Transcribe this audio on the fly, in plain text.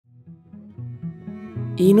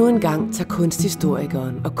Endnu en gang tager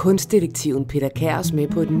kunsthistorikeren og kunstdetektiven Peter Kærs med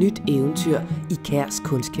på et nyt eventyr i Kærs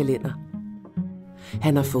Kunstkalender.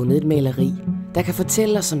 Han har fundet et maleri, der kan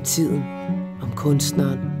fortælle os om tiden, om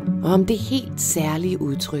kunstneren og om det helt særlige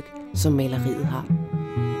udtryk, som maleriet har.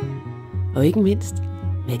 Og ikke mindst,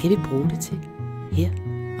 hvad kan vi bruge det til her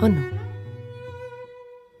og nu?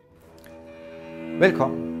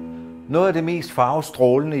 Velkommen. Noget af det mest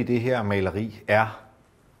farvestrålende i det her maleri er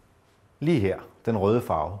lige her, den røde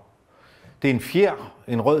farve. Det er en fjer,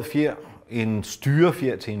 en rød fjer, en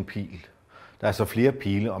styrefjer til en pil. Der er så flere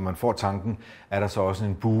pile, og man får tanken, er der så også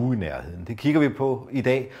en bue i nærheden. Det kigger vi på i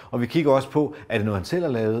dag, og vi kigger også på, er det noget, han selv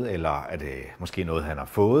har lavet, eller er det måske noget, han har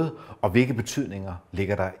fået, og hvilke betydninger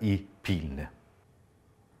ligger der i pilene.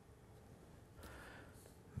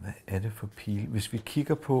 Hvad er det for pile? Hvis vi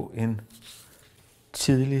kigger på en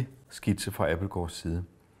tidlig skitse fra Abildgaards side,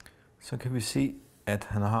 så kan vi se, at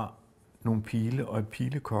han har nogle pile og et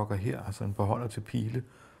pilekokker her, altså en beholder til pile,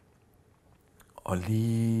 og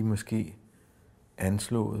lige måske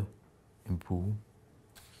anslået en bue.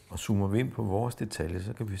 Og zoomer vi ind på vores detalje,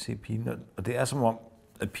 så kan vi se pilen, og det er som om,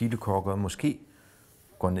 at pilekokkeret måske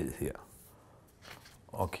går ned her.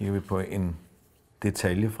 Og kigger vi på en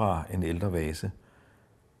detalje fra en ældre vase,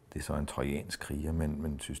 det er så en trojansk kriger,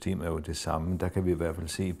 men systemet er jo det samme. Der kan vi i hvert fald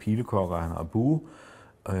se pilekokker, han har bue,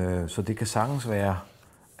 så det kan sagtens være,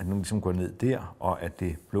 at den ligesom går ned der, og at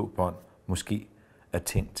det blå bånd måske er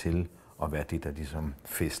tænkt til at være det, der ligesom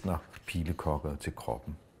fæstner pilekokkeret til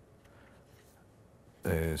kroppen.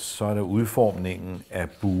 Så er der udformningen af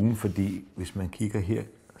buen, fordi hvis man kigger her,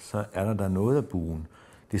 så er der noget af buen.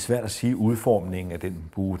 Det er svært at sige udformningen af den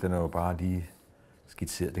bue, den er jo bare lige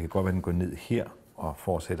skitseret. Det kan godt være, at den går ned her og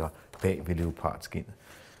fortsætter bag ved leopardskindet.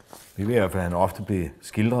 Vi ved i hvert fald, at han ofte bliver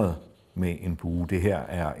skildret med en bue. Det her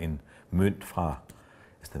er en mønt fra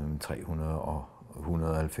 300 og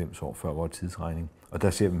 190 år før vores tidsregning. Og der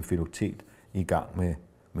ser vi en Philoctet i gang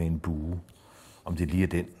med en bue. Om det lige er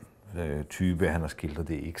den type, han har skildret,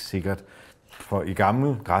 det er ikke sikkert. For i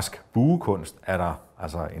gammel græsk buekunst er der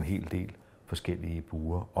altså en hel del forskellige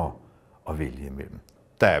buer at vælge imellem.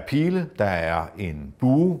 Der er pile, der er en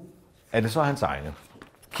bue. Er det så hans egne?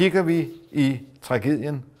 Kigger vi i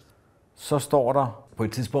tragedien, så står der på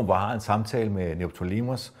et tidspunkt, hvor han har en samtale med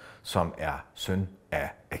Neoptolemus, som er søn af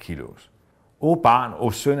Achilleus. O barn,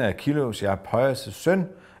 o søn af Achilleus, jeg er Pøjes' søn,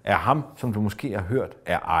 er ham, som du måske har hørt,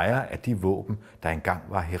 er ejer af de våben, der engang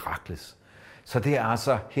var Herakles. Så det er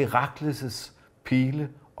altså Herakles' pile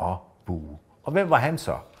og bue. Og hvem var han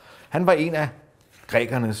så? Han var en af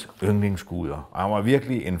grækernes yndlingsguder, og han var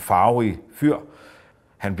virkelig en farverig fyr.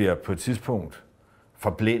 Han bliver på et tidspunkt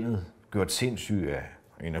forblændet, gjort sindssyg af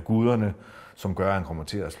en af guderne, som gør, at han kommer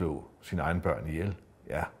til at slå sine egne børn ihjel.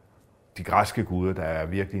 Ja, de græske guder, der er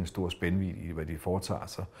virkelig en stor spændvidde i, hvad de foretager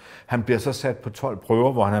sig. Han bliver så sat på 12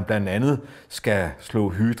 prøver, hvor han blandt andet skal slå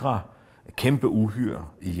hydra, kæmpe uhyre,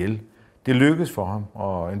 ihjel. Det lykkes for ham,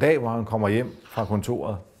 og en dag, hvor han kommer hjem fra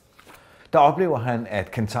kontoret, der oplever han,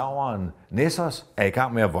 at kentauren Nessos er i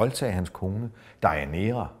gang med at voldtage hans kone,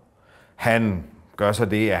 Deianira. Han gør så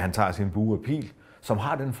det, at han tager sin bue og pil, som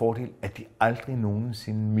har den fordel, at de aldrig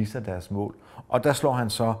nogensinde misser deres mål. Og der slår han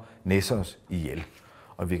så Nessos ihjel.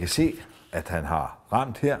 Og vi kan se, at han har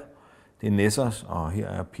ramt her. Det er Nessos, og her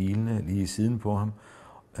er pilene lige i siden på ham.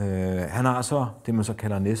 Han har så det, man så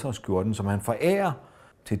kalder Nessos-skjorten, som han forærer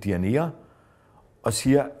til Deianira, og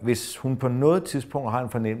siger, hvis hun på noget tidspunkt har en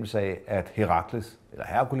fornemmelse af, at Herakles eller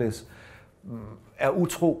Herkules er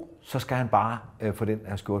utro, så skal han bare få den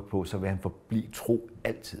her skjort på, så vil han forblive tro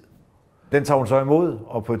altid. Den tager hun så imod,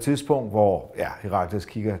 og på et tidspunkt, hvor Herakles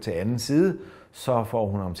kigger til anden side, så får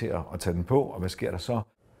hun ham til at tage den på, og hvad sker der så?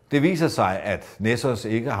 Det viser sig, at Nessos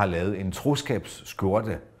ikke har lavet en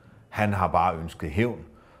troskabsskjorte. Han har bare ønsket hævn.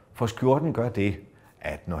 For skjorten gør det,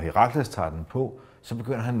 at når Herakles tager den på, så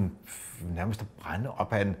begynder han nærmest at brænde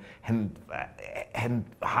op. Han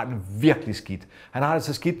har det virkelig skidt. Han har det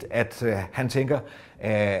så skidt, at han tænker,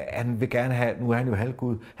 at han vil gerne have, nu er han jo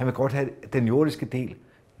halvgud, han vil godt have den jordiske del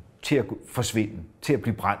til at forsvinde, til at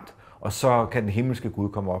blive brændt, og så kan den himmelske Gud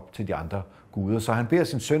komme op til de andre guder. Så han beder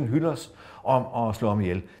sin søn Hyllos om at slå ham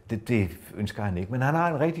ihjel. Det ønsker han ikke, men han har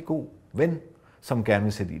en rigtig god ven, som gerne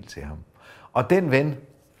vil sætte ild til ham. Og den ven,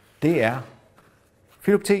 det er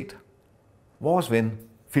Philoctet, vores ven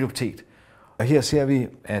Philoctet. Og her ser vi,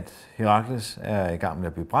 at Herakles er i gang med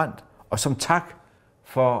at blive brændt, og som tak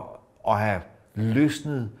for at have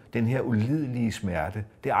løsnet den her ulidelige smerte,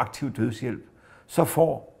 det er aktiv dødshjælp, så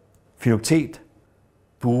får Philoctet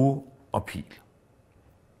bue og pil.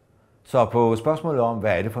 Så på spørgsmålet om,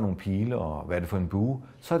 hvad er det for nogle pile og hvad er det for en bue,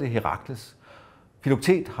 så er det Herakles.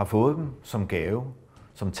 Philoctet har fået dem som gave,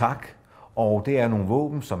 som tak. Og det er nogle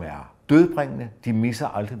våben, som er dødbringende. De misser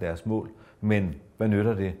aldrig deres mål. Men hvad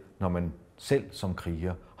nytter det, når man selv som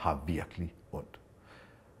kriger har virkelig ondt?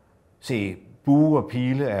 Se, bue og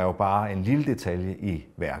pile er jo bare en lille detalje i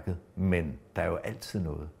værket, men der er jo altid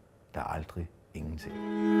noget. Der er aldrig ingenting.